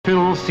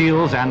snails,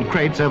 seals and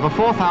crates over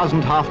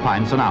 4,000 half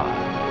pints an hour,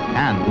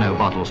 and no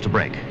bottles to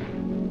break.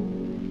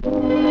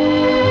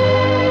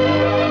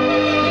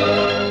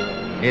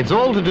 It's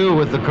all to do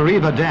with the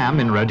Kariba Dam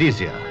in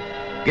Rhodesia.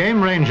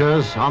 Game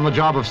rangers on the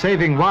job of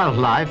saving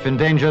wildlife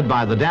endangered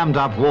by the dammed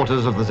up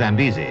waters of the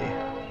Zambesi.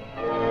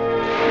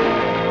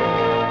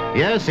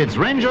 Yes, it's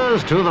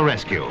rangers to the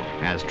rescue,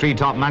 as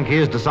treetop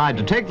monkeys decide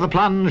to take the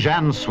plunge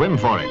and swim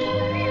for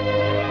it.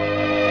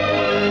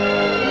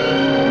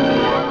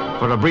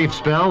 For a brief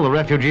spell, the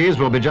refugees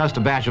will be just a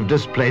batch of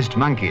displaced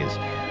monkeys,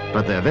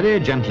 but they're very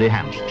gently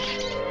handled.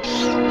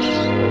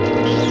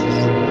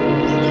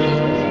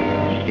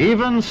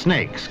 Even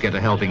snakes get a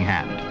helping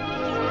hand.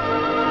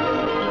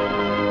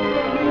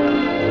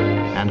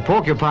 And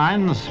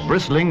porcupines,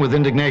 bristling with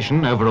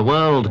indignation over a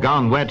world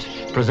gone wet,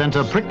 present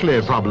a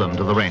prickly problem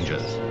to the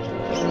rangers.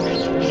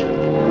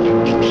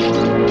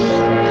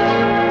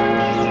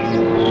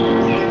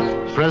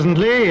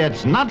 Presently,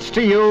 it's nuts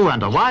to you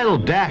and a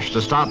wild dash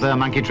to start their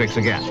monkey tricks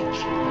again.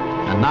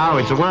 And now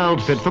it's a world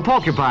fit for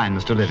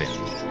porcupines to live in.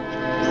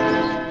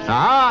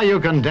 Aha, you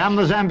can dam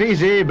the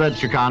Zambesi,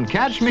 but you can't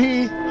catch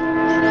me.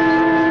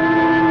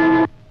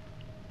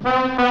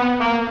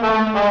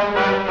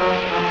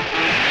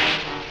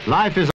 Life is